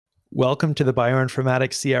Welcome to the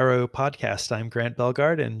Bioinformatics CRO podcast. I'm Grant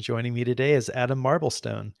Belgard, and joining me today is Adam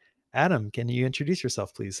Marblestone. Adam, can you introduce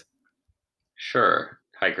yourself, please? Sure.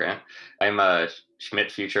 Hi, Grant. I'm a Schmidt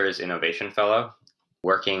Futures Innovation Fellow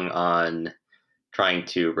working on trying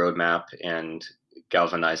to roadmap and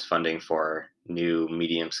galvanize funding for new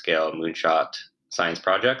medium scale moonshot science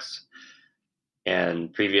projects.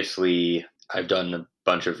 And previously, I've done a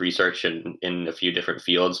bunch of research in a few different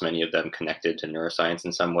fields, many of them connected to neuroscience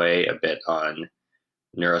in some way, a bit on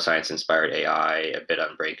neuroscience inspired AI, a bit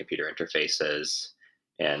on brain computer interfaces,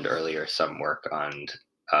 and earlier some work on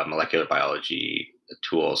molecular biology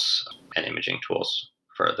tools and imaging tools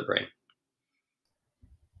for the brain.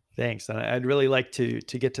 Thanks. And I'd really like to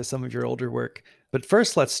get to some of your older work. But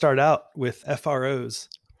first, let's start out with FROs.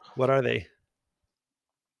 What are they?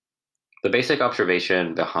 The basic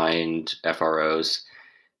observation behind FROs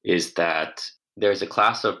is that there's a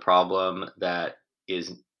class of problem that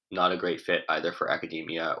is not a great fit either for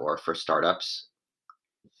academia or for startups.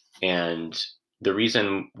 And the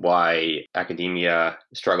reason why academia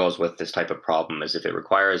struggles with this type of problem is if it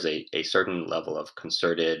requires a certain level of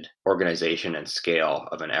concerted organization and scale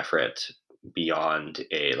of an effort beyond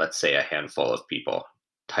let's say, a handful of people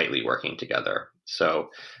tightly working together. So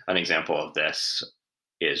an example of this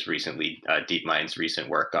is recently DeepMind's recent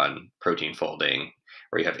work on protein folding,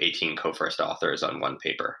 where you have 18 co-first authors on one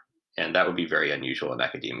paper. And that would be very unusual in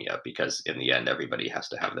academia because in the end, everybody has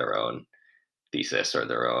to have their own thesis or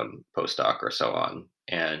their own postdoc or so on.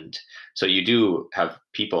 And so you do have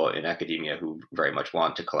people in academia who very much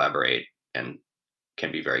want to collaborate and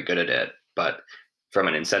can be very good at it. But from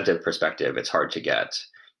an incentive perspective, it's hard to get,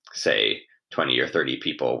 say, 20 or 30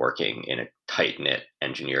 people working in a tight knit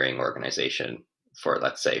engineering organization for,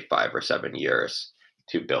 let's say, 5 or 7 years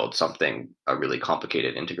to build something, a really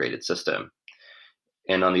complicated integrated system.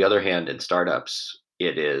 And on the other hand, in startups,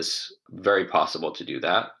 it is very possible to do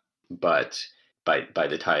that. But by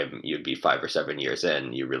the time you'd be 5 or 7 years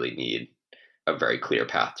in, you really need a very clear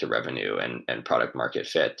path to revenue and product market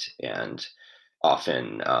fit. And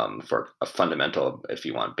often for a fundamental, if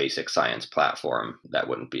you want, basic science platform, that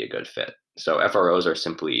wouldn't be a good fit. So FROs are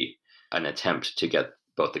simply an attempt to get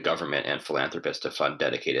both the government and philanthropists to fund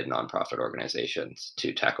dedicated nonprofit organizations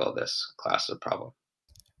to tackle this class of problem.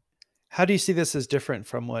 How do you see this as different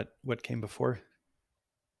from what came before?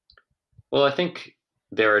 Well, I think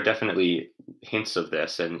there are definitely hints of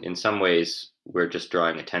this, and in some ways, we're just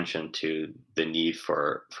drawing attention to the need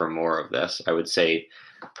for more of this. I would say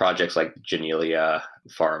projects like Genelia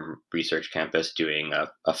Farm Research Campus doing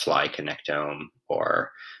a fly connectome,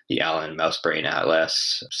 or the Allen Mouse Brain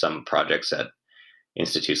Atlas, some projects at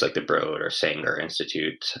institutes like the Broad or Sanger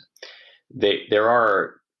Institute. There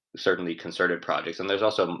are certainly concerted projects, and there's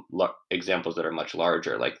also examples that are much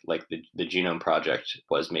larger, like the Genome Project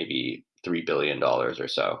was maybe $3 billion or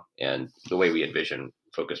so, and the way we envision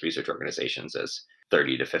focused research organizations is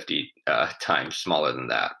 30 to 50 times smaller than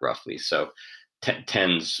that, roughly. So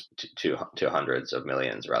tens to hundreds of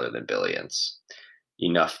millions rather than billions,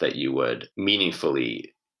 enough that you would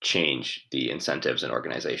meaningfully change the incentives and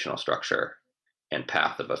organizational structure and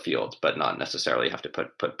path of a field, but not necessarily have to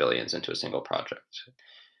put billions into a single project.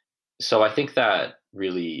 So I think that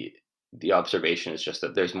really the observation is just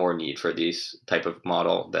that there's more need for these type of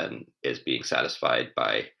model than is being satisfied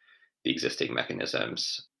by the existing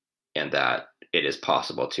mechanisms, and that it is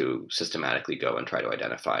possible to systematically go and try to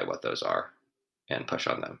identify what those are and push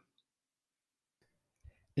on them.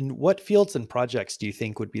 And what fields and projects do you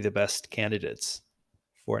think would be the best candidates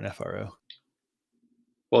for an FRO?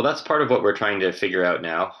 Well, that's part of what we're trying to figure out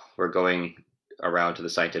now. We're going around to the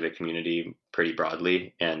scientific community pretty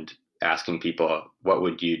broadly and asking people, what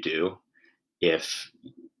would you do if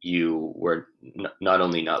you were not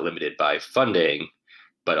only not limited by funding,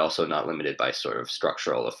 but also not limited by sort of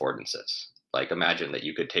structural affordances? Like, imagine that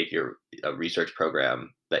you could take a research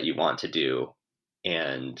program that you want to do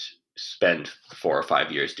and spend 4 or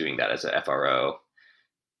 5 years doing that as a FRO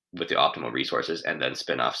with the optimal resources, and then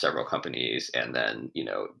spin off several companies, and then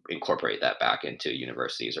incorporate that back into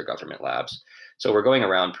universities or government labs. So we're going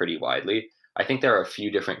around pretty widely. I think there are a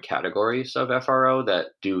few different categories of FRO that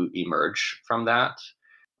do emerge from that.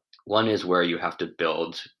 One is where you have to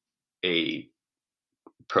build a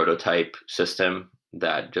prototype system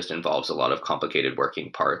that just involves a lot of complicated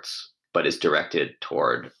working parts, but is directed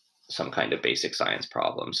toward some kind of basic science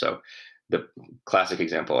problem. So the classic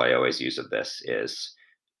example I always use of this is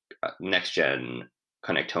next-gen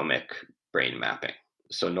connectomic brain mapping.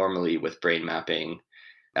 So normally with brain mapping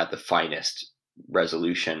at the finest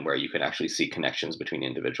resolution, where you can actually see connections between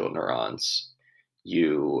individual neurons,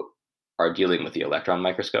 you are dealing with the electron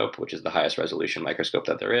microscope, which is the highest resolution microscope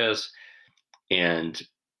that there is. And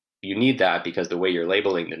you need that because the way you're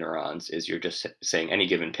labeling the neurons is you're just saying any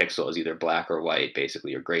given pixel is either black or white,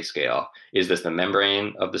 basically, or grayscale. Is this the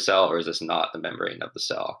membrane of the cell or is this not the membrane of the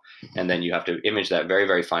cell? And then you have to image that very,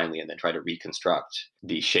 very finely and then try to reconstruct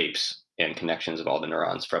the shapes and connections of all the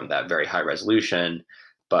neurons from that very high resolution,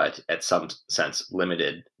 but at some sense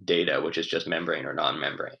limited data, which is just membrane or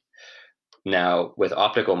non-membrane. Now, with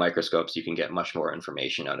optical microscopes, you can get much more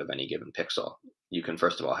information out of any given pixel. You can,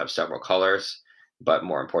 first of all, have several colors, but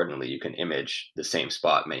more importantly, you can image the same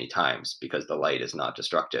spot many times because the light is not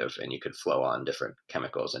destructive and you could flow on different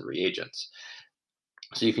chemicals and reagents.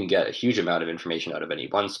 So you can get a huge amount of information out of any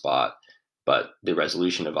one spot, but the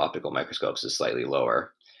resolution of optical microscopes is slightly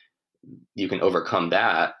lower. You can overcome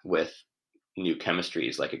that with new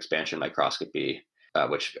chemistries like expansion microscopy,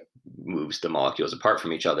 which moves the molecules apart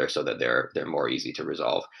from each other so that they're more easy to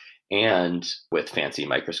resolve, and with fancy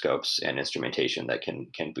microscopes and instrumentation that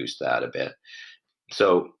can boost that a bit.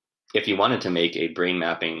 So if you wanted to make a brain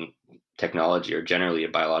mapping technology or generally a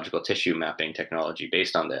biological tissue mapping technology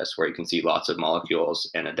based on this, where you can see lots of molecules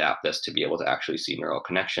and adapt this to be able to actually see neural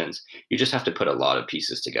connections, you just have to put a lot of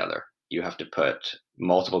pieces together. You have to put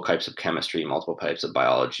multiple types of chemistry, multiple types of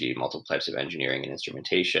biology, multiple types of engineering and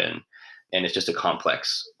instrumentation. And it's just a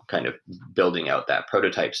complex kind of building out that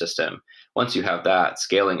prototype system. Once you have that,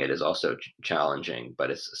 scaling it is also challenging,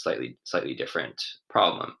 but it's a slightly different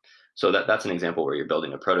problem. So that's an example where you're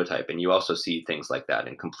building a prototype, and you also see things like that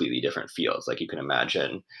in completely different fields. Like you can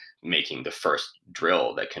imagine making the first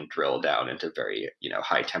drill that can drill down into very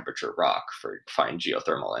high temperature rock for fine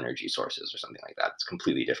geothermal energy sources or something like that. It's a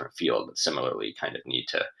completely different field, but similarly kind of need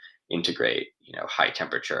to integrate high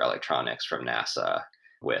temperature electronics from NASA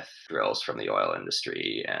with drills from the oil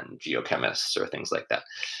industry and geochemists or things like that.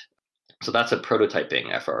 So that's a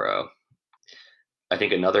prototyping FRO. I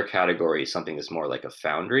think another category is something that's more like a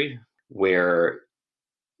foundry, where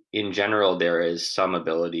in general there is some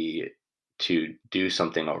ability to do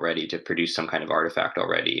something already, to produce some kind of artifact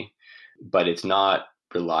already, but it's not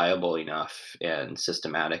reliable enough and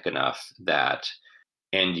systematic enough that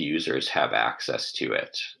end users have access to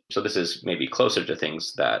it. So this is maybe closer to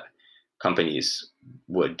things that companies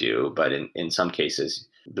would do, but in some cases,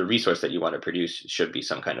 the resource that you want to produce should be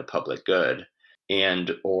some kind of public good,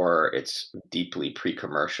 and or it's deeply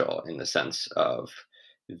pre-commercial in the sense of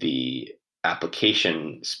the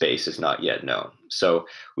application space is not yet known. So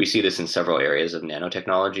we see this in several areas of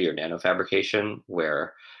nanotechnology or nanofabrication,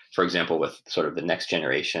 where, for example, with sort of the next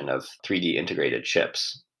generation of 3D integrated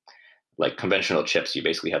chips, like conventional chips, you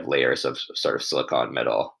basically have layers of sort of silicon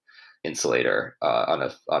metal insulator on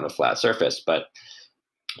a flat surface. But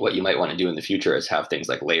what you might want to do in the future is have things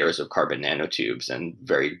like layers of carbon nanotubes and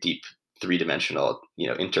very deep three-dimensional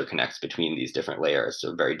interconnects between these different layers,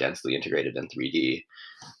 so very densely integrated in 3D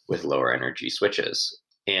with lower energy switches.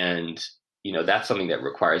 And that's something that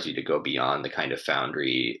requires you to go beyond the kind of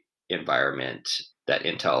foundry environment that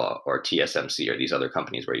Intel or TSMC or these other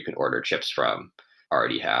companies where you can order chips from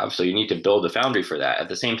already have. So you need to build a foundry for that. At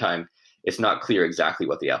the same time, it's not clear exactly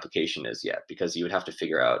what the application is yet, because you would have to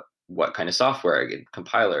figure out what kind of software and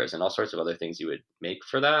compilers and all sorts of other things you would make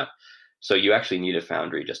for that. So you actually need a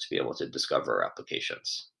foundry just to be able to discover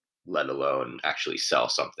applications, let alone actually sell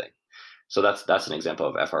something. So that's an example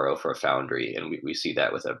of FRO for a foundry, and we see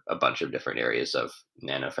that with a bunch of different areas of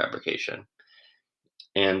nanofabrication.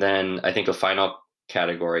 And then I think a final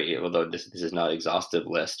category, although this is not an exhaustive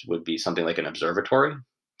list, would be something like an observatory,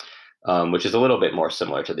 which is a little bit more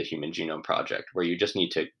similar to the Human Genome Project, where you just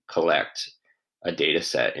need to collect a data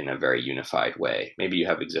set in a very unified way. Maybe you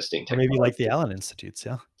have existing Or maybe like technology. the Allen Institutes,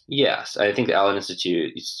 yeah. Yes, I think the Allen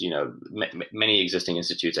Institute, many existing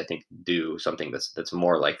institutes, I think, do something that's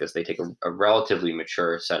more like this. They take a relatively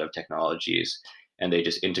mature set of technologies and they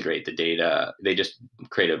just integrate the data. They just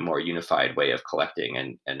create a more unified way of collecting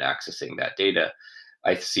and accessing that data.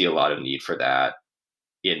 I see a lot of need for that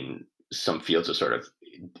in some fields of sort of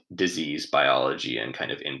disease biology and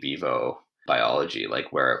kind of in vivo biology,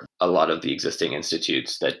 like where a lot of the existing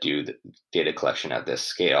institutes that do the data collection at this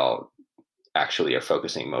scale actually are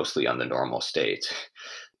focusing mostly on the normal state.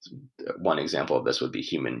 One example of this would be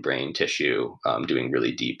human brain tissue, doing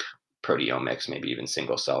really deep proteomics, maybe even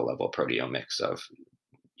single cell level proteomics of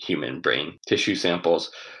human brain tissue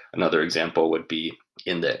samples. Another example would be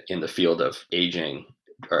in the field of aging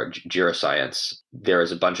or geroscience. There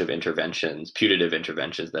is a bunch of interventions, putative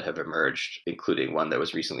interventions that have emerged, including one that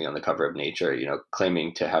was recently on the cover of Nature,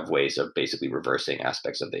 claiming to have ways of basically reversing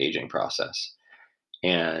aspects of the aging process.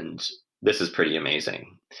 And this is pretty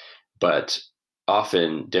amazing. But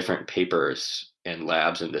often different papers and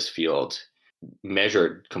labs in this field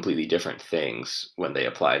measure completely different things when they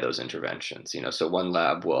apply those interventions. So one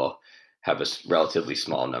lab will have a relatively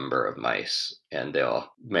small number of mice, and they'll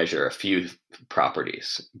measure a few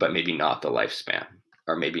properties, but maybe not the lifespan,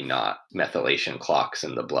 or maybe not methylation clocks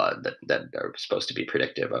in the blood that are supposed to be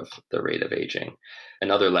predictive of the rate of aging.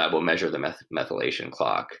 Another lab will measure the methylation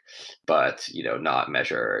clock, but not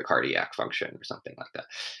measure cardiac function or something like that.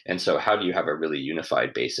 And so how do you have a really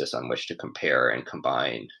unified basis on which to compare and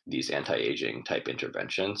combine these anti-aging type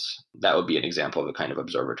interventions? That would be an example of the kind of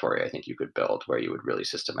observatory I think you could build, where you would really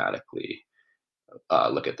systematically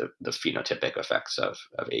look at the phenotypic effects of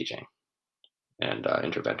aging and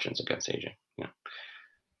interventions against aging. Yeah.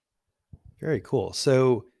 Very cool.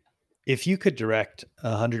 So if you could direct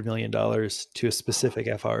 $100 million to a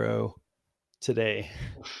specific FRO today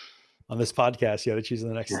on this podcast, you had to choose in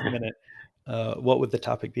the next minute, what would the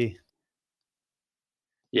topic be?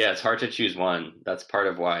 Yeah, it's hard to choose one. That's part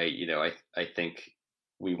of why, I think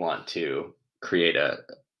we want to create a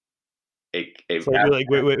So it'd be like,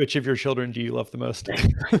 which of your children do you love the most?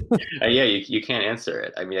 yeah, you can't answer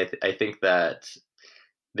it. I mean, I think that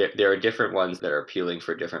there are different ones that are appealing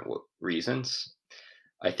for different reasons.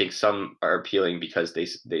 I think some are appealing because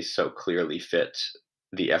they so clearly fit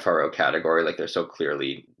the FRO category, like they're so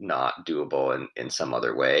clearly not doable in some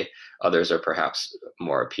other way. Others are perhaps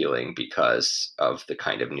more appealing because of the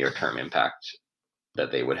kind of near-term impact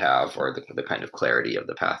that they would have, or the kind of clarity of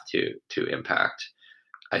the path to impact.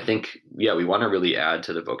 I think, yeah, we want to really add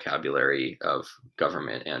to the vocabulary of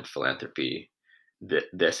government and philanthropy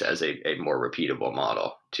this as a more repeatable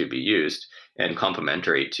model to be used, and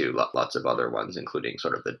complementary to lots of other ones, including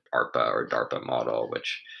sort of the ARPA or DARPA model,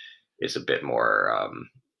 which is a bit more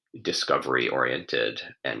discovery oriented,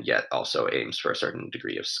 and yet also aims for a certain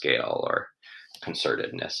degree of scale or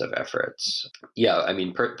concertedness of efforts. Yeah, I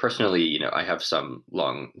mean, personally, I have some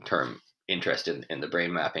long-term interest in the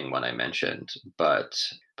brain mapping one I mentioned, but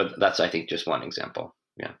that's, I think, just one example.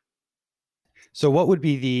 Yeah. So what would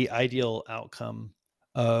be the ideal outcome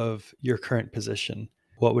of your current position?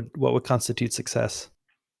 What would constitute success?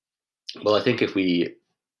 Well, I think if we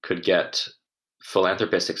could get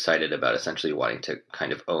philanthropists excited about essentially wanting to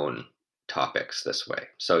kind of own topics this way.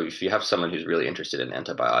 So if you have someone who's really interested in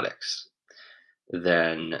antibiotics,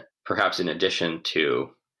 then perhaps in addition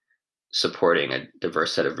to supporting a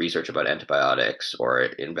diverse set of research about antibiotics, or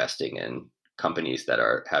investing in companies that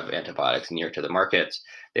have antibiotics near to the markets,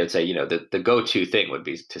 they would say, the go-to thing would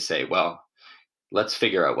be to say, well, let's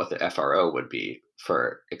figure out what the FRO would be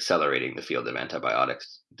for accelerating the field of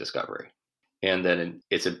antibiotics discovery. And then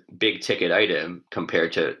it's a big ticket item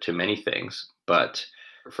compared to many things. But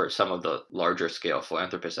for some of the larger scale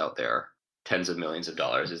philanthropists out there, tens of millions of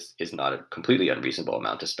dollars is not a completely unreasonable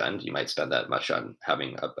amount to spend. You might spend that much on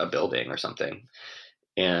having a building or something.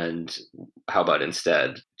 And how about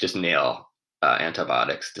instead just nail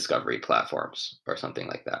antibiotics discovery platforms or something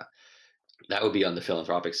like that? That would be on the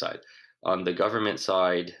philanthropic side. On the government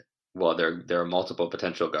side, well, there are multiple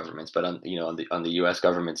potential governments, but on the U.S.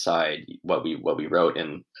 government side, what we wrote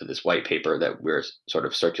in this white paper that we're sort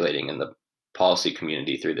of circulating in the policy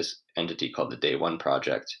community through this entity called the Day One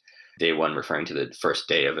Project. Day one referring to the first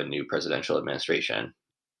day of a new presidential administration.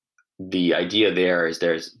 The idea there is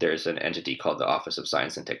there's an entity called the Office of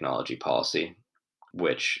Science and Technology Policy,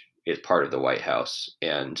 which is part of the White House,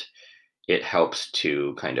 and it helps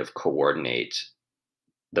to kind of coordinate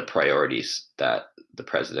the priorities that the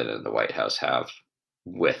president and the White House have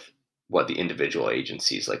with what the individual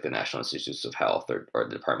agencies like the National Institutes of Health or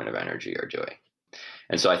the Department of Energy are doing.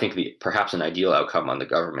 And so I think perhaps an ideal outcome on the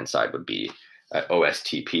government side would be an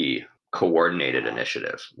OSTP coordinated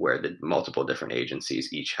initiative, where the multiple different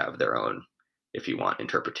agencies each have their own, if you want,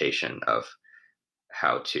 interpretation of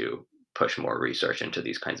how to push more research into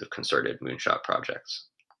these kinds of concerted moonshot projects.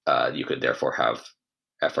 You could therefore have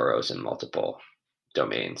FROs in multiple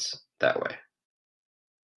domains that way.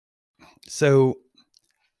 So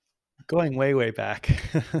going way back,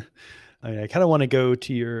 I mean, I kind of want to go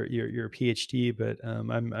to your PhD, but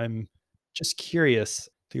I'm just curious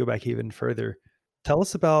to go back even further. Tell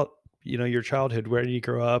us about your childhood. Where did you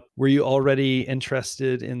grow up? Were you already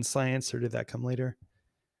interested in science, or did that come later?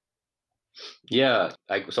 Yeah,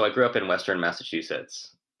 so I grew up in Western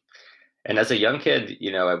Massachusetts. And as a young kid,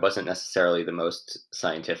 I wasn't necessarily the most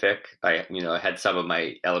scientific. I had some of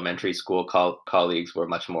my elementary school colleagues were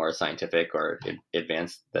much more scientific or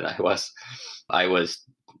advanced than I was. I was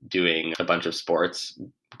doing a bunch of sports,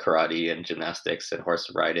 karate and gymnastics and horse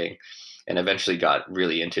riding, and eventually got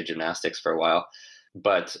really into gymnastics for a while.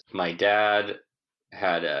 But my dad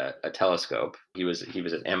had a telescope. He was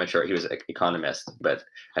an amateur. He was an economist, but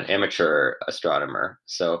an amateur astronomer.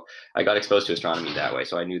 So I got exposed to astronomy that way.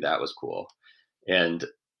 So I knew that was cool. And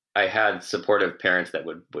I had supportive parents that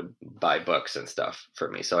would buy books and stuff for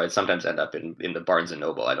me. So I'd sometimes end up in the Barnes and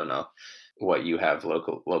Noble. I don't know what you have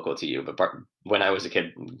local to you, but when I was a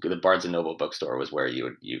kid, the Barnes and Noble bookstore was where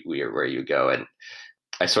where you go, and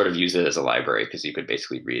I sort of used it as a library because you could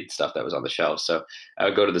basically read stuff that was on the shelves. So I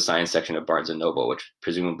would go to the science section of Barnes and Noble, which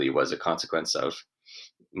presumably was a consequence of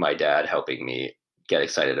my dad helping me get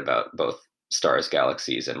excited about both stars,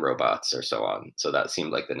 galaxies, and robots, or so on. So that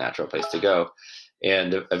seemed like the natural place to go.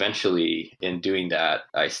 And eventually, in doing that,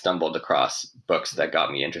 I stumbled across books that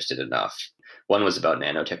got me interested enough. One was about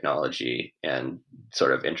nanotechnology and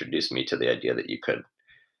sort of introduced me to the idea that you could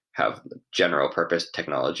have general purpose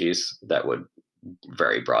technologies that would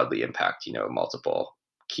very broadly impact, multiple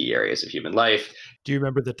key areas of human life. Do you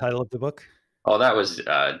remember the title of the book? Oh, that was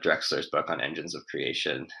Drexler's book on engines of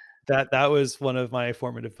creation. That was one of my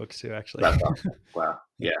formative books too, actually. That's awesome. Wow.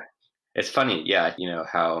 Yeah. Yeah. It's funny. Yeah.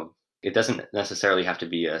 How it doesn't necessarily have to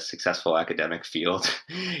be a successful academic field,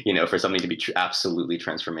 for something to be absolutely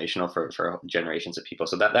transformational for generations of people.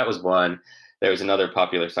 So that was one. There was another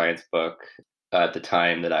popular science book at the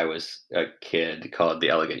time that I was a kid called The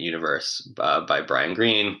Elegant Universe by Brian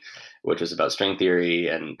Greene, which was about string theory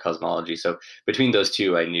and cosmology. So between those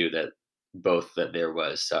two, I knew that both that there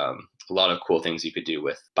was a lot of cool things you could do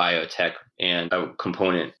with biotech and a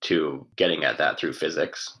component to getting at that through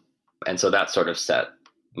physics. And so that sort of set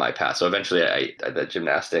my path. So eventually the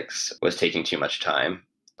gymnastics was taking too much time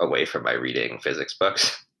away from my reading physics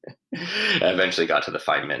books. I eventually got to the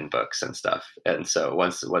Feynman books and stuff. And so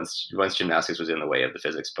once gymnastics was in the way of the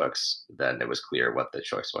physics books, then it was clear what the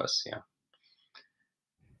choice was. Yeah.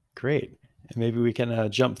 Great. And maybe we can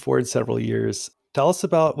jump forward several years. Tell us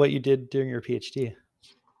about what you did during your PhD.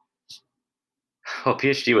 Well,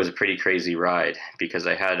 PhD was a pretty crazy ride because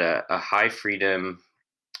I had a high freedom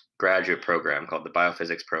graduate program called the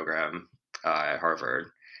biophysics program at Harvard,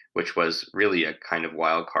 which was really a kind of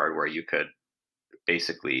wild card where you could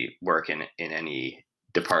basically work in any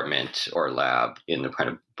department or lab in the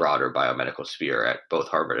kind of broader biomedical sphere at both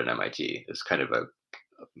Harvard and MIT. It's kind of a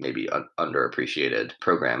maybe underappreciated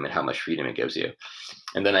program and how much freedom it gives you.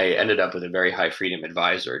 And then I ended up with a very high freedom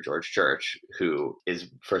advisor, George Church, who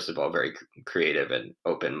is, first of all, very creative and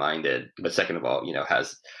open minded, but second of all,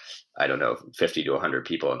 has, I don't know, 50 to 100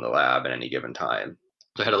 people in the lab at any given time.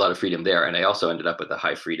 So I had a lot of freedom there. And I also ended up with a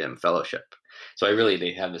high freedom fellowship. So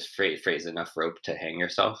they have this phrase, enough rope to hang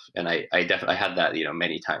yourself. And I definitely had that,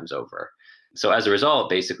 many times over. So as a result,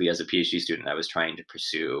 basically as a PhD student, I was trying to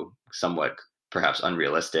pursue somewhat perhaps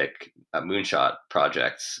unrealistic moonshot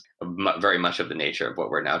projects, very much of the nature of what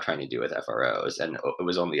we're now trying to do with FROs. And it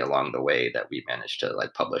was only along the way that we managed to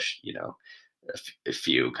publish, a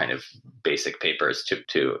few kind of basic papers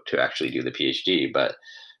to actually do the PhD. But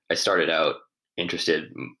I started out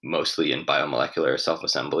interested mostly in biomolecular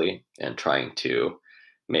self-assembly and trying to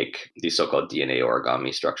make these so-called DNA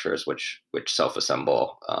origami structures, which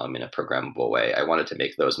self-assemble in a programmable way. I wanted to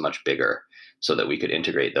make those much bigger so that we could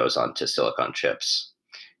integrate those onto silicon chips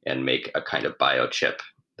and make a kind of biochip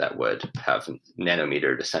that would have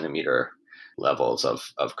nanometer to centimeter levels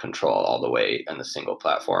of control all the way in a single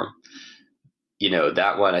platform.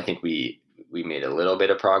 That one, I think we made a little bit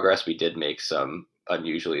of progress. We did make some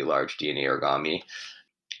unusually large DNA origami,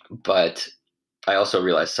 but I also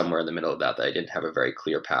realized somewhere in the middle of that I didn't have a very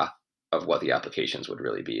clear path of what the applications would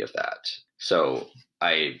really be of that. So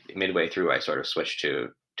midway through, I sort of switched to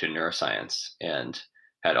neuroscience and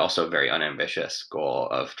had also a very unambitious goal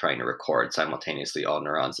of trying to record simultaneously all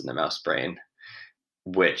neurons in the mouse brain,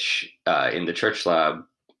 which in the Church Lab,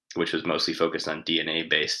 which was mostly focused on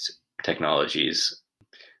DNA-based technologies,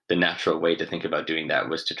 the natural way to think about doing that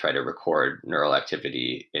was to try to record neural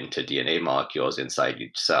activity into DNA molecules inside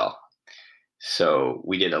each cell. So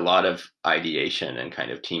we did a lot of ideation and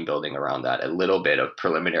kind of team building around that, a little bit of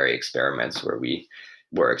preliminary experiments where we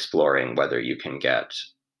were exploring whether you can get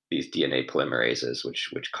these DNA polymerases,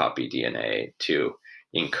 which copy DNA, to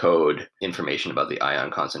encode information about the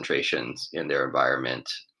ion concentrations in their environment,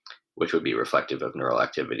 which would be reflective of neural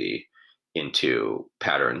activity, into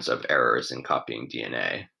patterns of errors in copying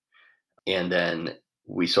DNA. And then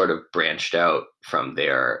we sort of branched out from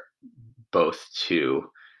there, both to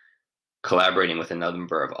collaborating with a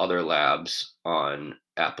number of other labs on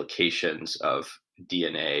applications of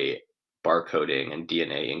DNA barcoding and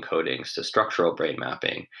DNA encodings to structural brain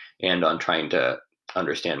mapping, and on trying to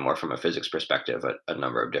understand more from a physics perspective a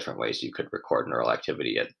number of different ways you could record neural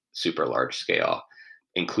activity at super large scale,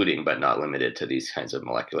 including but not limited to these kinds of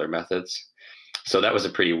molecular methods. So that was a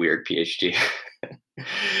pretty weird PhD.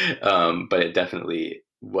 But it definitely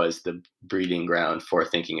was the breeding ground for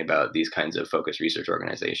thinking about these kinds of focused research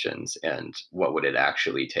organizations and what would it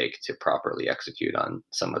actually take to properly execute on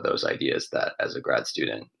some of those ideas that as a grad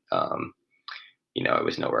student, I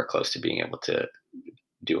was nowhere close to being able to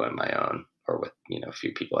do on my own or with, a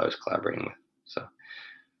few people I was collaborating with. So,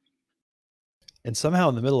 And somehow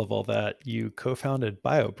in the middle of all that, you co-founded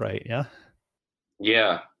BioBright, yeah?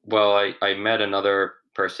 yeah, well, I met another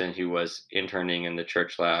person who was interning in the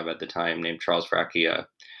church lab at the time named Charles Fracchia.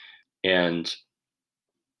 And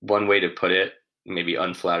one way to put it, maybe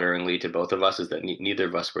unflatteringly to both of us, is that neither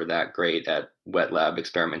of us were that great at wet lab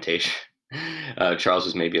experimentation. Charles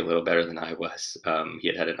was maybe a little better than I was.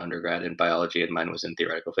 He had an undergrad in biology, and mine was in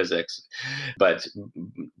theoretical physics. But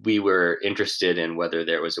we were interested in whether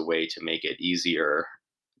there was a way to make it easier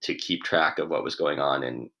to keep track of what was going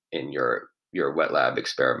on in your wet lab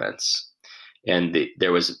experiments. And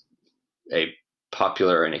there was a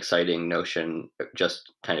popular and exciting notion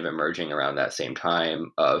just kind of emerging around that same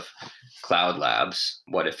time of cloud labs.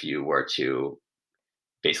 What if you were to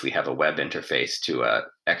basically have a web interface to a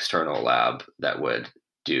external lab that would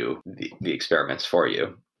do the experiments for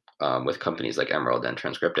you, with companies like Emerald and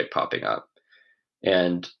Transcriptic popping up.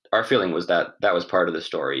 And our feeling was that that was part of the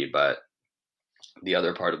story, but the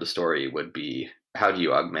other part of the story would be, how do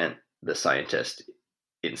you augment the scientist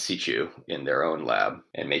in situ in their own lab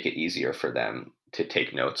and make it easier for them to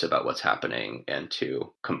take notes about what's happening and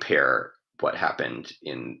to compare what happened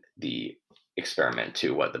in the experiment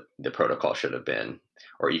to what the protocol should have been,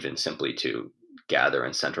 or even simply to gather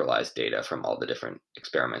and centralize data from all the different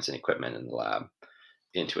experiments and equipment in the lab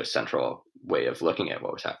into a central way of looking at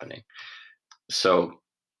what was happening. So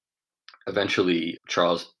eventually,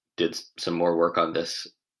 Charles did some more work on this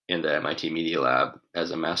in the MIT Media Lab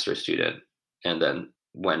as a master's student, and then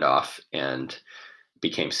went off and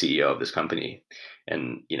became CEO of this company.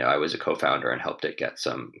 And I was a co-founder and helped it get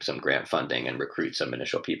some grant funding and recruit some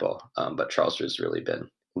initial people. But Charles has really been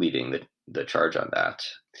leading the charge on that,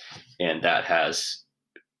 and that has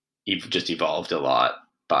just evolved a lot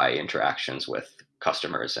by interactions with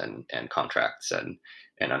customers and contracts and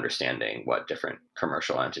understanding what different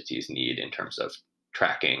commercial entities need in terms of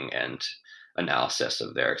tracking and analysis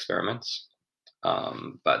of their experiments.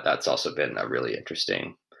 But that's also been a really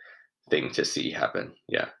interesting thing to see happen.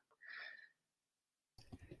 Yeah.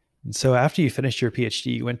 And so after you finished your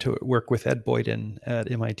PhD, you went to work with Ed Boyden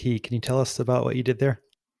at MIT. Can you tell us about what you did there?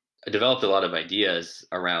 I developed a lot of ideas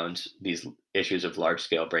around these issues of large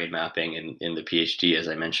scale brain mapping in the PhD, as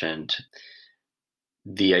I mentioned.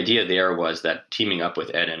 The idea there was that teaming up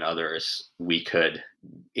with Ed and others, we could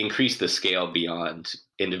increase the scale beyond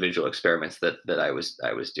individual experiments that I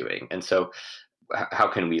was doing. And so how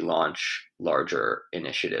can we launch larger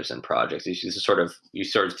initiatives and projects? You sort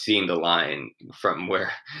of seeing the line from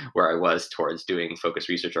where I was towards doing focused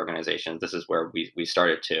research organizations. This is where we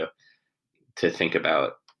started to think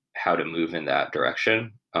about how to move in that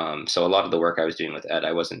direction. So a lot of the work I was doing with Ed,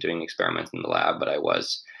 I wasn't doing experiments in the lab, but I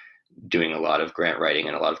was doing a lot of grant writing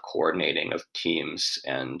and a lot of coordinating of teams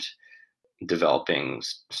and developing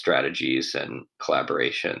strategies and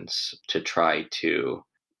collaborations to try to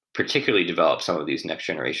particularly develop some of these next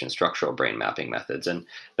generation structural brain mapping methods. And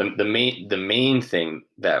the main thing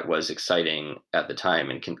that was exciting at the time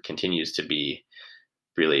and continues to be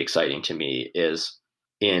really exciting to me is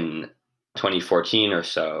in 2014 or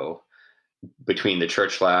so, between the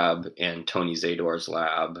Church Lab and Tony Zador's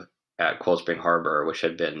lab at Cold Spring Harbor, which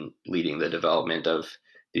had been leading the development of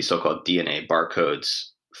these so-called DNA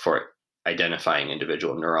barcodes for identifying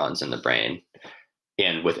individual neurons in the brain,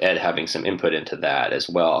 and with Ed having some input into that as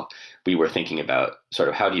well, we were thinking about sort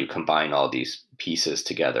of how do you combine all these pieces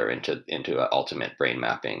together into an ultimate brain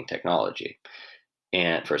mapping technology,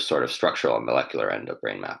 and for sort of structural and molecular end of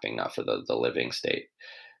brain mapping, not for the living state.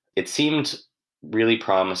 It seemed really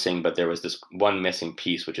promising, but there was this one missing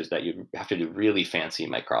piece, which is that you have to do really fancy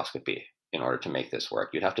microscopy in order to make this work.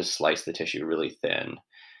 You'd have to slice the tissue really thin,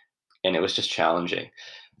 and it was just challenging.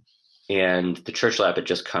 And the Church Lab had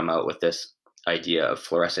just come out with this idea of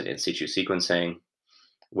fluorescent in situ sequencing,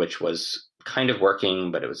 which was kind of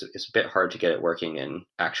working, but it's a bit hard to get it working in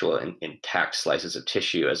actual intact slices of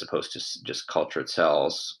tissue as opposed to just cultured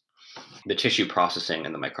cells. The tissue processing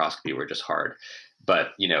and the microscopy were just hard. But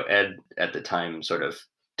Ed at the time sort of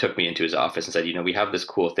took me into his office and said, we have this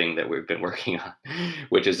cool thing that we've been working on,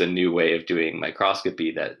 which is a new way of doing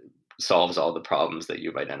microscopy that solves all the problems that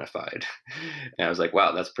you've identified. And I was like,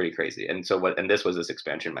 wow, that's pretty crazy. And this was this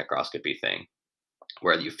expansion microscopy thing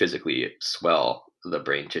where you physically swell the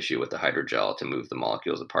brain tissue with the hydrogel to move the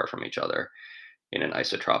molecules apart from each other. in an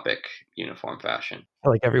isotropic uniform fashion. I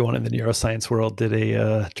feel like everyone in the neuroscience world did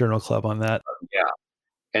a journal club on that. Yeah.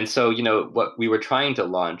 And so, what we were trying to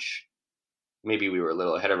launch, maybe we were a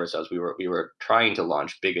little ahead of ourselves. We were trying to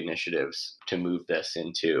launch big initiatives to move this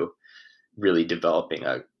into really developing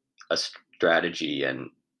a strategy and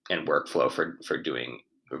workflow for doing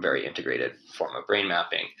a very integrated form of brain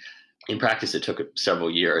mapping. In practice, it took several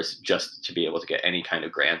years just to be able to get any kind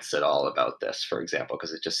of grants at all about this, for example,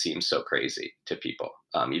 because it just seems so crazy to people,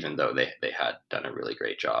 even though they had done a really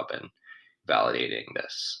great job in validating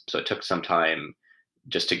this. So it took some time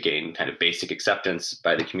just to gain kind of basic acceptance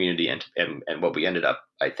by the community, and what we ended up,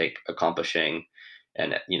 I think, accomplishing,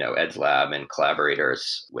 and Ed's lab and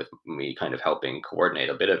collaborators with me kind of helping coordinate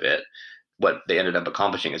a bit of it, what they ended up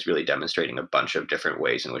accomplishing is really demonstrating a bunch of different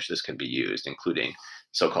ways in which this can be used, including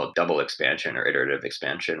so-called double expansion or iterative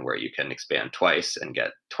expansion, where you can expand twice and get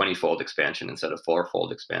 20-fold expansion instead of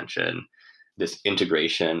 4-fold expansion. This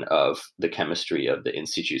integration of the chemistry of the in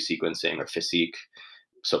situ sequencing or physique,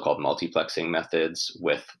 so-called multiplexing methods,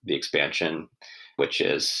 with the expansion, which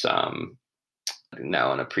is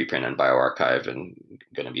now in a preprint on bioRxiv and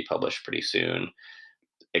going to be published pretty soon.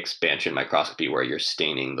 Expansion microscopy, where you're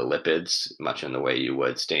staining the lipids much in the way you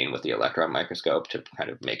would stain with the electron microscope to kind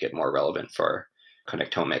of make it more relevant for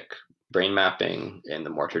connectomic brain mapping in the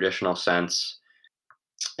more traditional sense.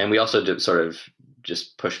 And we also did sort of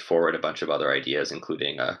just pushed forward a bunch of other ideas,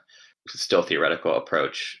 including a still theoretical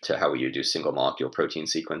approach to how you do single molecule protein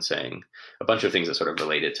sequencing, a bunch of things that sort of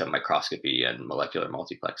related to microscopy and molecular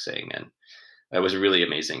multiplexing. And it was a really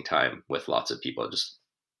amazing time with lots of people just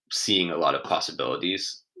seeing a lot of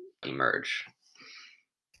possibilities emerge.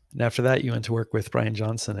 And after that, you went to work with Brian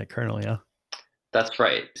Johnson at Kernel, yeah? That's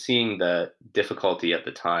right. Seeing the difficulty at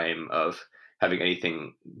the time of having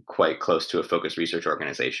anything quite close to a focused research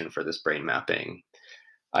organization for this brain mapping,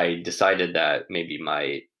 I decided that maybe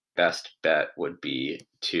my best bet would be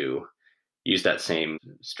to use that same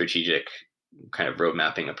strategic kind of road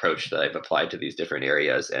mapping approach that I've applied to these different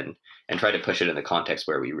areas, and try to push it in the context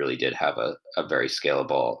where we really did have a very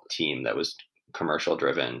scalable team that was commercial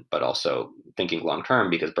driven, but also thinking long term,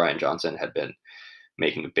 because Brian Johnson had been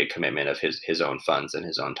making a big commitment of his own funds and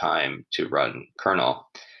his own time to run Kernel.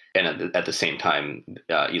 And at the same time,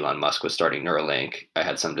 Elon Musk was starting Neuralink. I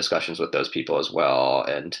had some discussions with those people as well,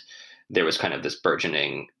 and there was kind of this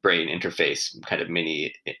burgeoning brain interface kind of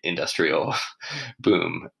mini industrial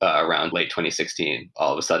boom around late 2016.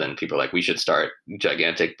 All of a sudden, people were like, we should start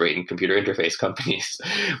gigantic brain computer interface companies,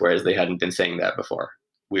 whereas they hadn't been saying that before,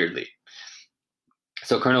 weirdly.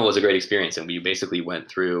 So Kernel was a great experience, and we basically went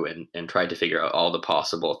through and tried to figure out all the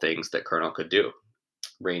possible things that Kernel could do,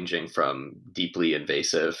 ranging from deeply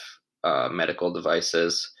invasive medical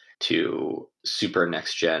devices to super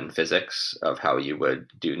next gen physics of how you would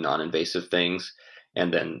do non invasive things,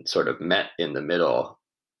 and then sort of met in the middle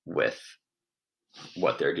with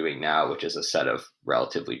what they're doing now, which is a set of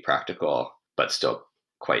relatively practical but still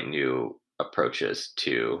quite new approaches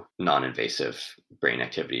to non invasive brain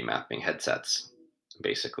activity mapping headsets,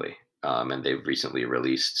 basically. And they've recently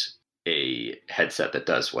released a headset that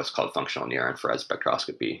does what's called functional near infrared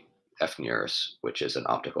spectroscopy, FNIRS, which is an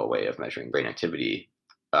optical way of measuring brain activity.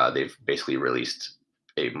 They've basically released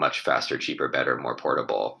a much faster, cheaper, better, more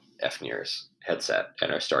portable FNIRS headset,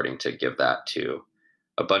 and are starting to give that to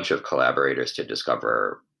a bunch of collaborators to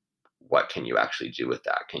discover what can you actually do with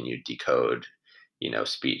that. Can you decode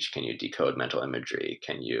speech? Can you decode mental imagery?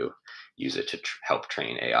 Can you use it to help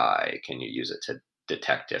train AI? Can you use it to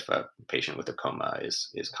detect if a patient with a coma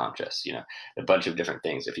is conscious? A bunch of different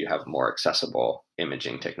things. If you have more accessible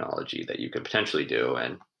imaging technology that you could potentially do,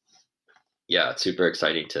 and yeah, it's super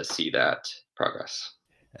exciting to see that progress.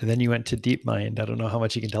 And then you went to DeepMind. I don't know how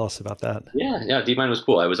much you can tell us about that. Yeah, DeepMind was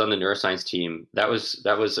cool. I was on the neuroscience team. That was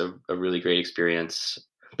a really great experience.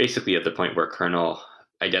 Basically, at the point where Kernel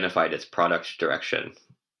identified its product direction,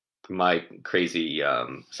 my crazy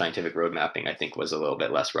scientific road mapping, I think, was a little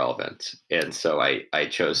bit less relevant, and so I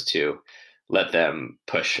chose to let them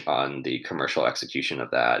push on the commercial execution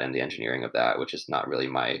of that and the engineering of that, which is not really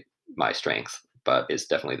my strength, but is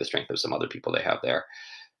definitely the strength of some other people they have there,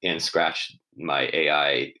 and scratch my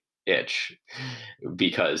AI itch,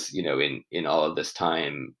 because in all of this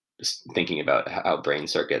time thinking about how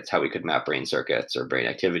we could map brain circuits or brain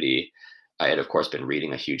activity, I had of course been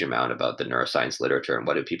reading a huge amount about the neuroscience literature and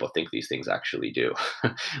what do people think these things actually do.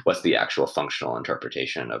 What's the actual functional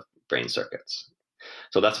interpretation of brain circuits?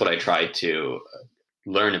 So that's what I tried to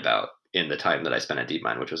learn about in the time that I spent at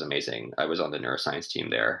DeepMind, which was amazing. I was on the neuroscience team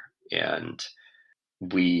there, and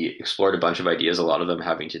we explored a bunch of ideas, a lot of them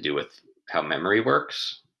having to do with how memory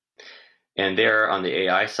works. And there on the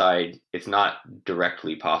AI side, it's not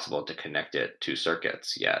directly possible to connect it to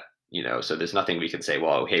circuits yet. So there's nothing we can say,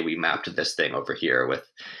 well, hey, we mapped this thing over here with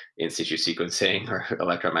in situ sequencing or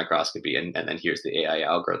electron microscopy, and then here's the AI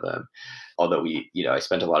algorithm. Although I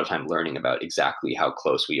spent a lot of time learning about exactly how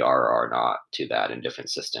close we are or are not to that in different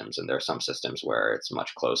systems. And there are some systems where it's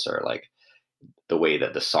much closer, like the way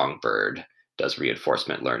that the songbird does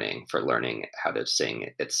reinforcement learning for learning how to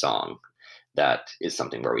sing its song. That is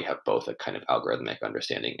something where we have both a kind of algorithmic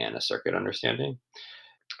understanding and a circuit understanding.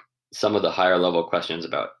 Some of the higher level questions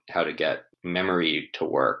about how to get memory to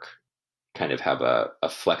work kind of have a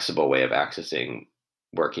flexible way of accessing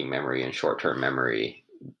working memory and short-term memory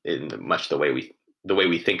in much the way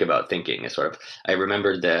we think about thinking is sort of, I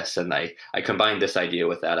remembered this and I combined this idea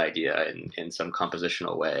with that idea in some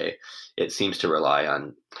compositional way. It seems to rely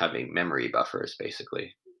on having memory buffers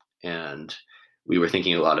basically. And we were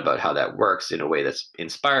thinking a lot about how that works in a way that's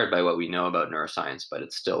inspired by what we know about neuroscience, but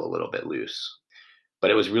it's still a little bit loose. But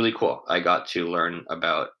it was really cool. I got to learn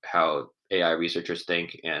about how AI researchers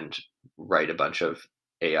think and write a bunch of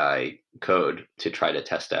AI code to try to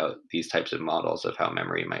test out these types of models of how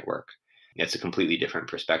memory might work. It's a completely different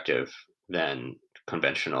perspective than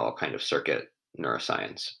conventional kind of circuit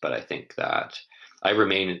neuroscience. But I think that I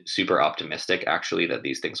remain super optimistic actually that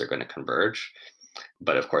these things are going to converge.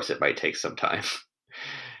 But of course, it might take some time.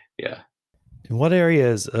 Yeah. In what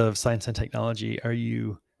areas of science and technology are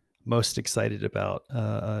you most excited about?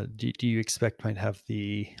 Do you expect might have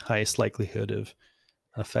the highest likelihood of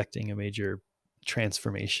affecting a major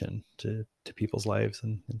transformation to people's lives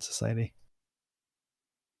and society?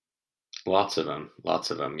 Lots of them.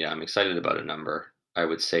 Lots of them. Yeah. I'm excited about a number. I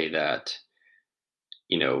would say that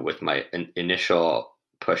with my initial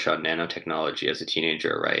push on nanotechnology as a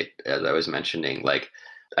teenager, right? As I was mentioning, like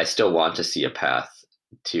I still want to see a path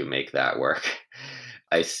to make that work.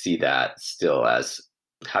 I see that still as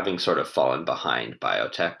having sort of fallen behind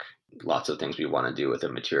biotech. Lots of things we want to do with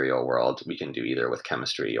the material world, we can do either with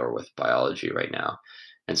chemistry or with biology right now.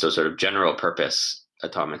 And so, sort of general purpose,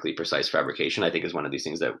 atomically precise fabrication, I think, is one of these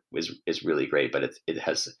things that is really great, but it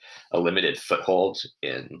has a limited foothold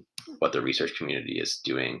in what the research community is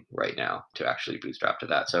doing right now to actually bootstrap to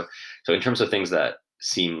that. So in terms of things that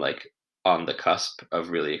seem like on the cusp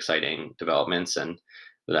of really exciting developments and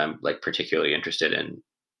that I'm like particularly interested in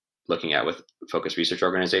looking at with focused research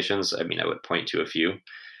organizations, I mean, I would point to a few.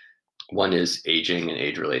 One is aging and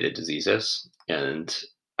age-related diseases, and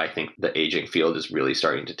I think the aging field is really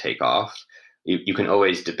starting to take off. You can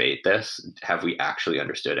always debate this. Have we actually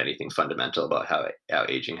understood anything fundamental about how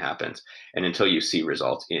aging happens? And until you see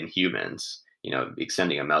results in humans,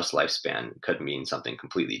 extending a mouse lifespan could mean something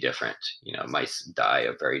completely different. Mice die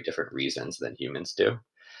of very different reasons than humans do.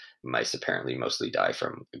 Mice apparently mostly die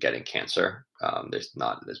from getting cancer. There's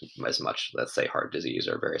not as much, let's say, heart disease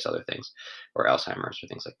or various other things, or Alzheimer's or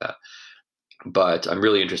things like that. But I'm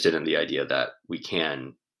really interested in the idea that we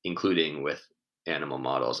can, including with animal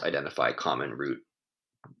models, identify common root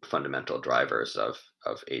fundamental drivers of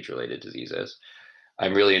age-related diseases.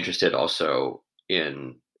 I'm really interested also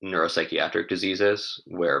in neuropsychiatric diseases,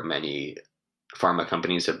 where many pharma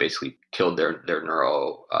companies have basically killed their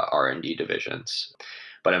neuro R&D divisions.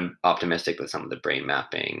 But I'm optimistic that some of the brain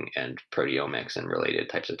mapping and proteomics and related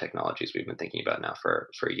types of technologies we've been thinking about now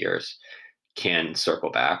for years can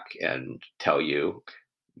circle back and tell you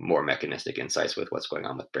more mechanistic insights with what's going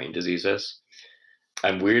on with brain diseases.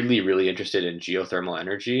 I'm weirdly really interested in geothermal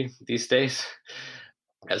energy these days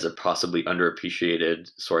as a possibly underappreciated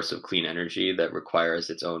source of clean energy that requires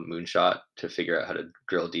its own moonshot to figure out how to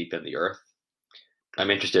drill deep in the earth.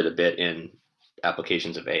 I'm interested a bit in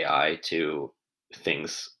applications of AI to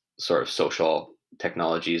things, sort of social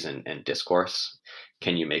technologies and discourse.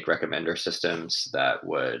 Can you make recommender systems that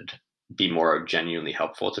would be more genuinely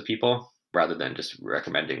helpful to people rather than just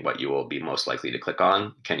recommending what you will be most likely to click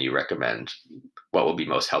on? Can you recommend what will be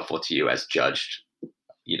most helpful to you as judged,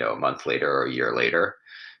 a month later or a year later?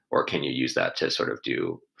 Or can you use that to sort of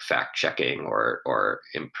do fact checking or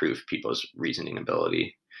improve people's reasoning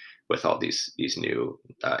ability with all these new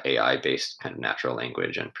AI based kind of natural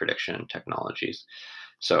language and prediction technologies?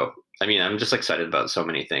 So I mean, I'm just excited about so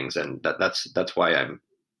many things, and that's why I'm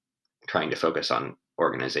trying to focus on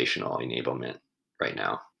organizational enablement right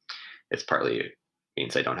now. It's partly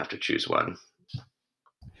means I don't have to choose one.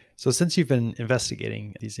 So since you've been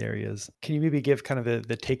investigating these areas, can you maybe give kind of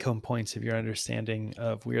the take home points of your understanding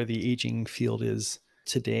of where the aging field is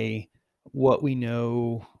today, what we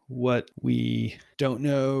know, what we don't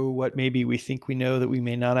know, what maybe we think we know that we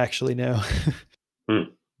may not actually know? Hmm,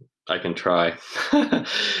 I can try,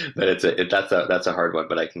 but that's a hard one.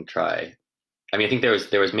 But I can try. I mean, I think there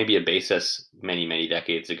was maybe a basis many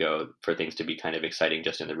decades ago for things to be kind of exciting,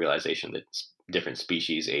 just in the realization that different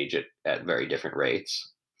species age at very different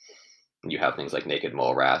rates. You have things like naked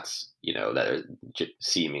mole rats, that are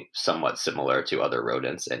seeming somewhat similar to other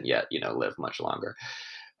rodents, and yet live much longer.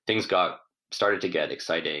 Things got started to get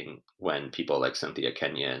exciting when people like Cynthia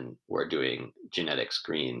Kenyon were doing genetic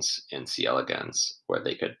screens in C. elegans, where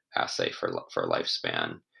they could assay for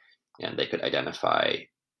lifespan, and they could identify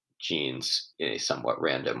genes in a somewhat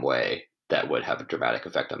random way that would have a dramatic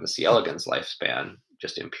effect on the C. elegans lifespan,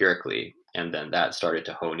 just empirically. And then that started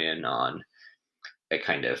to hone in on a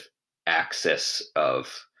kind of axis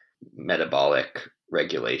of metabolic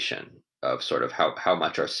regulation, of sort of how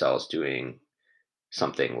much are cells doing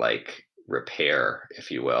something like repair,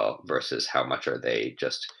 if you will, versus how much are they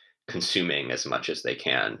just consuming as much as they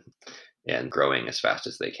can and growing as fast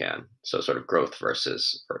as they can. So sort of growth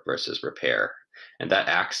versus repair. And that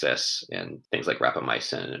axis, and things like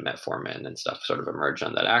rapamycin and metformin and stuff sort of emerged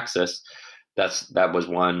on that axis. That was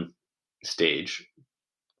one stage.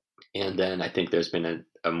 And then I think there's been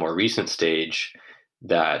a more recent stage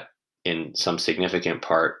that in some significant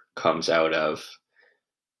part comes out of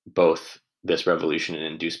both this revolution in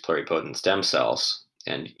induced pluripotent stem cells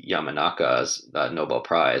and Yamanaka's Nobel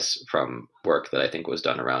Prize from work that I think was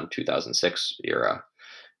done around 2006 era,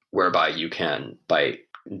 whereby you can, by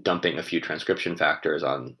dumping a few transcription factors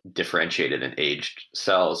on differentiated and aged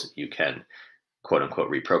cells, you can quote unquote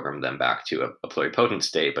reprogram them back to a pluripotent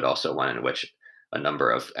state, but also one in which a number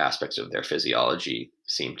of aspects of their physiology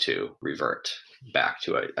seem to revert back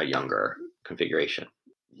to a younger configuration.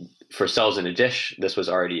 For cells in a dish, this was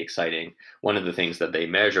already exciting. One of the things that they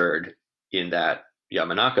measured in that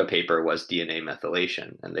Yamanaka paper was DNA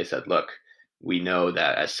methylation. And they said, look, we know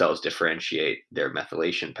that as cells differentiate, their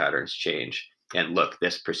methylation patterns change. And look,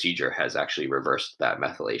 this procedure has actually reversed that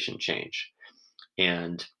methylation change.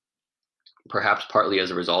 And perhaps partly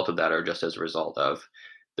as a result of that, or just as a result of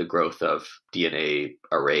the growth of DNA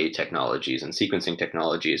array technologies and sequencing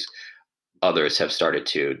technologies, others have started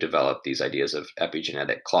to develop these ideas of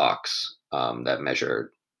epigenetic clocks that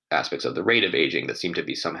measure aspects of the rate of aging that seem to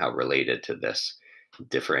be somehow related to this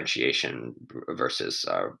differentiation versus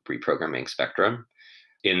reprogramming spectrum.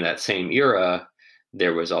 In that same era,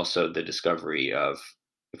 there was also the discovery of,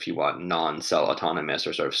 if you want, non-cell autonomous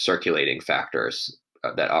or sort of circulating factors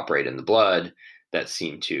that operate in the blood that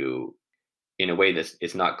seem to, in a way that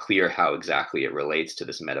it's not clear how exactly it relates to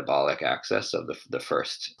this metabolic axis of the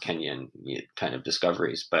first Kenyan kind of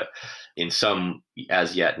discoveries, but in some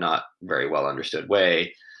as yet not very well understood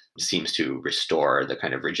way, seems to restore the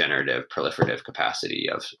kind of regenerative proliferative capacity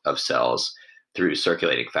of cells through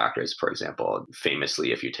circulating factors, for example,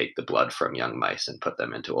 famously if you take the blood from young mice and put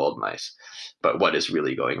them into old mice. But what is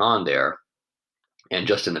really going on there? And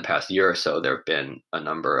just in the past year or so, there have been a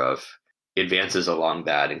number of advances along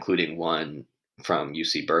that, including one from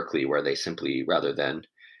UC Berkeley, where they simply, rather than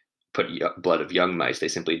put blood of young mice, they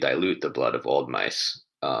simply dilute the blood of old mice,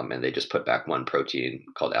 and they just put back one protein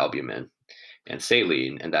called albumin and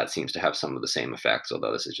saline, and that seems to have some of the same effects,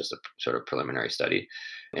 although this is just a sort of preliminary study.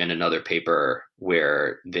 And another paper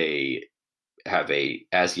where they have a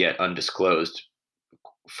as yet undisclosed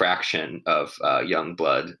fraction of young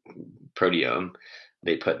blood proteome.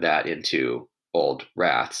 They put that into old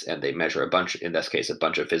rats and they measure a bunch, in this case, a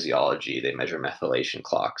bunch of physiology. They measure methylation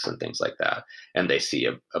clocks and things like that. And they see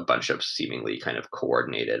a bunch of seemingly kind of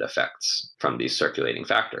coordinated effects from these circulating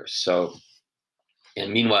factors. So,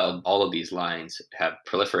 and meanwhile, all of these lines have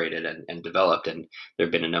proliferated and developed, and there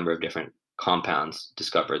have been a number of different compounds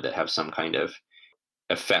discovered that have some kind of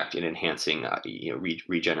effect in enhancing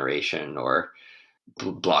regeneration or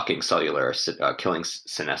blocking cellular, killing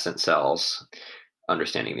senescent cells,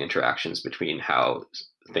 understanding the interactions between how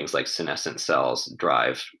things like senescent cells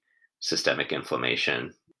drive systemic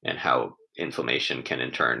inflammation and how inflammation can in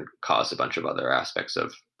turn cause a bunch of other aspects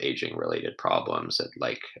of aging related problems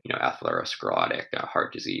like atherosclerotic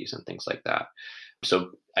heart disease and things like that.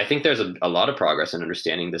 So I think there's a lot of progress in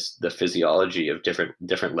understanding the physiology of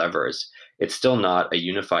different levers. It's still not a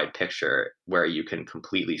unified picture where you can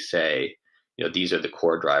completely say, these are the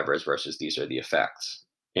core drivers versus these are the effects.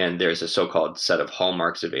 And there's a so-called set of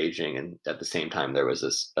hallmarks of aging, and at the same time there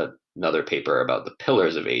was another paper about the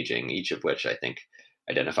pillars of aging, each of which I think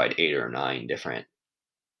identified 8 or 9 different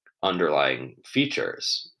underlying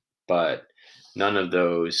features, but none of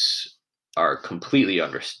those are completely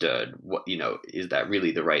understood. What is that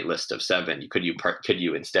really the right list of 7? Could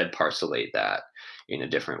you instead parcelate that in a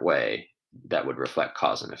different way that would reflect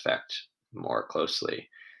cause and effect more closely?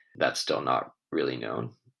 That's still not really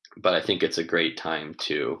known, but I think it's a great time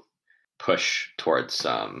to push towards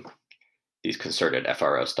these concerted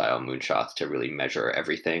FRO style moonshots to really measure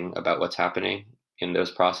everything about what's happening in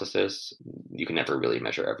those processes. You can never really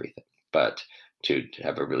measure everything, but to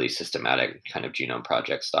have a really systematic kind of genome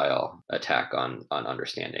project style attack on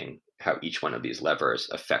understanding how each one of these levers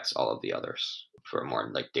affects all of the others for more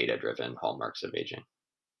like data driven hallmarks of aging.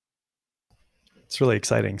 It's really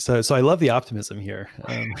exciting. So I love the optimism here.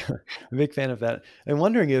 I'm a big fan of that. I'm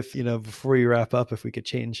wondering if, before we wrap up, if we could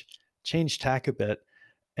change tack a bit.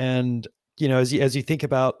 And, as you think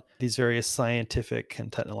about these various scientific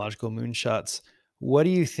and technological moonshots, what do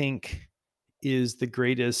you think is the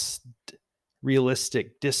greatest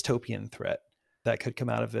realistic dystopian threat that could come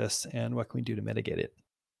out of this, and what can we do to mitigate it?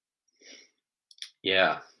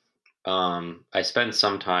 Yeah. I spend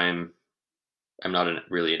some time, I'm not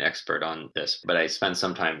really an expert on this, but I spend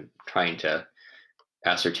some time trying to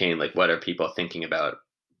ascertain like what are people thinking about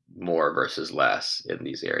more versus less in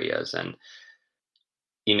these areas. And,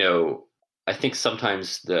 you know, I think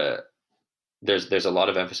sometimes there's a lot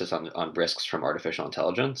of emphasis on risks from artificial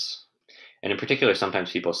intelligence. And in particular,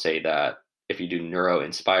 sometimes people say that if you do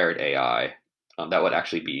neuro-inspired AI, that would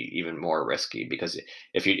actually be even more risky because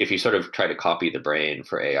if you sort of try to copy the brain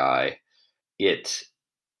for AI, it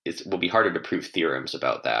will be harder to prove theorems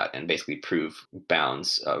about that and basically prove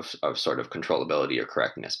bounds of sort of controllability or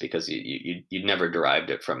correctness because you never derived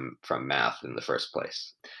it from math in the first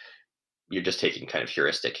place. You're just taking kind of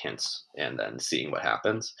heuristic hints and then seeing what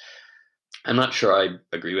happens. I'm not sure I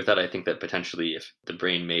agree with that. I think that potentially if the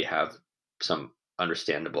brain may have some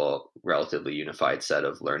understandable, relatively unified set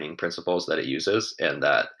of learning principles that it uses, and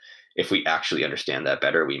that if we actually understand that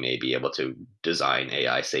better, we may be able to design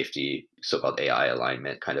AI safety, so-called AI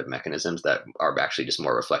alignment kind of mechanisms that are actually just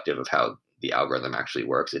more reflective of how the algorithm actually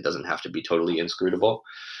works. It doesn't have to be totally inscrutable.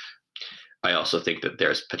 I also think that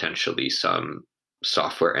there's potentially some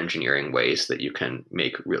software engineering ways that you can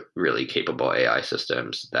make really capable AI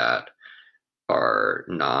systems that are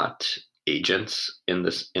not agents in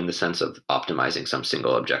the sense of optimizing some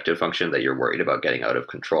single objective function that you're worried about getting out of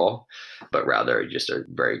control, but rather just a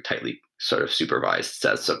very tightly sort of supervised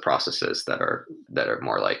sets of processes that are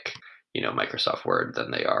more like Microsoft Word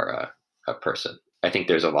than they are a person. I think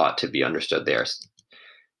there's a lot to be understood there,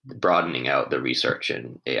 broadening out the research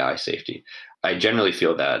in AI safety. I generally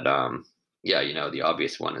feel that, yeah, the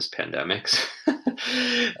obvious one is pandemics,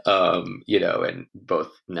 and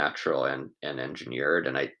both natural and engineered.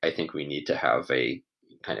 And I think we need to have a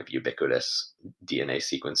kind of ubiquitous DNA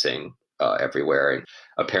sequencing everywhere. And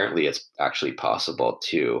apparently, it's actually possible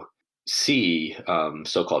to see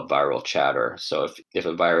so-called viral chatter. So if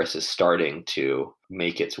a virus is starting to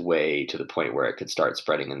make its way to the point where it could start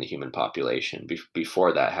spreading in the human population,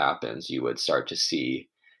 before that happens, you would start to see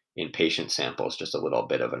in patient samples just a little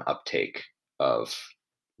bit of an uptake of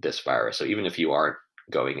this virus. So even if you aren't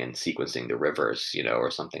going and sequencing the rivers,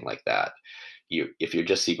 or something like that, if you're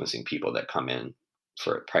just sequencing people that come in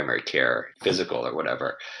for primary care, physical or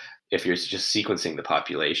whatever, if you're just sequencing the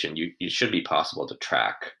population, you should be possible to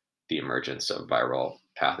track the emergence of viral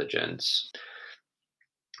pathogens.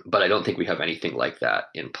 But I don't think we have anything like that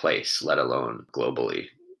in place, let alone globally,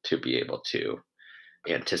 to be able to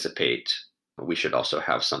anticipate. We should also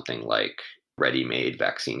have something like ready-made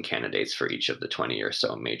vaccine candidates for each of the 20 or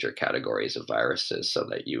so major categories of viruses so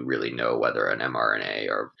that you really know whether an mRNA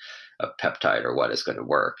or a peptide or what is going to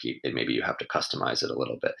work. And maybe you have to customize it a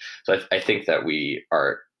little bit. So I think that we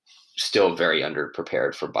are still very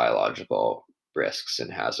underprepared for biological risks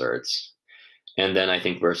and hazards. And then I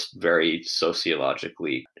think we're very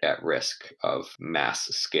sociologically at risk of mass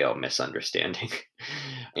scale misunderstanding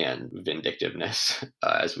and vindictiveness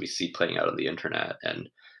as we see playing out on the internet. And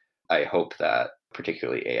I hope that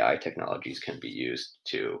particularly AI technologies can be used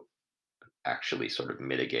to actually sort of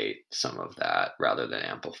mitigate some of that rather than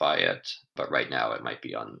amplify it. But right now it might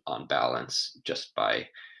be on balance just by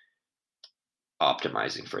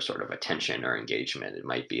optimizing for sort of attention or engagement. It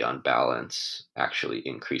might be on balance actually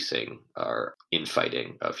increasing our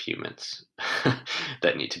infighting of humans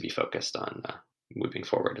that need to be focused on moving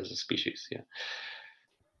forward as a species. Yeah.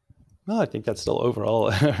 Well, I think that's still overall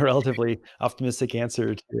a relatively optimistic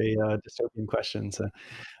answer to a dystopian question. So,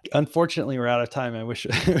 unfortunately, we're out of time. I wish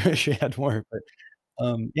wish we had more,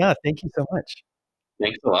 but yeah, thank you so much.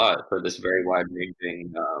 Thanks a lot for this very wide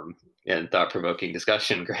ranging and thought provoking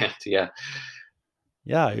discussion, Grant. Yeah.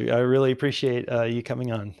 Yeah, I really appreciate you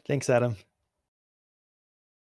coming on. Thanks, Adam.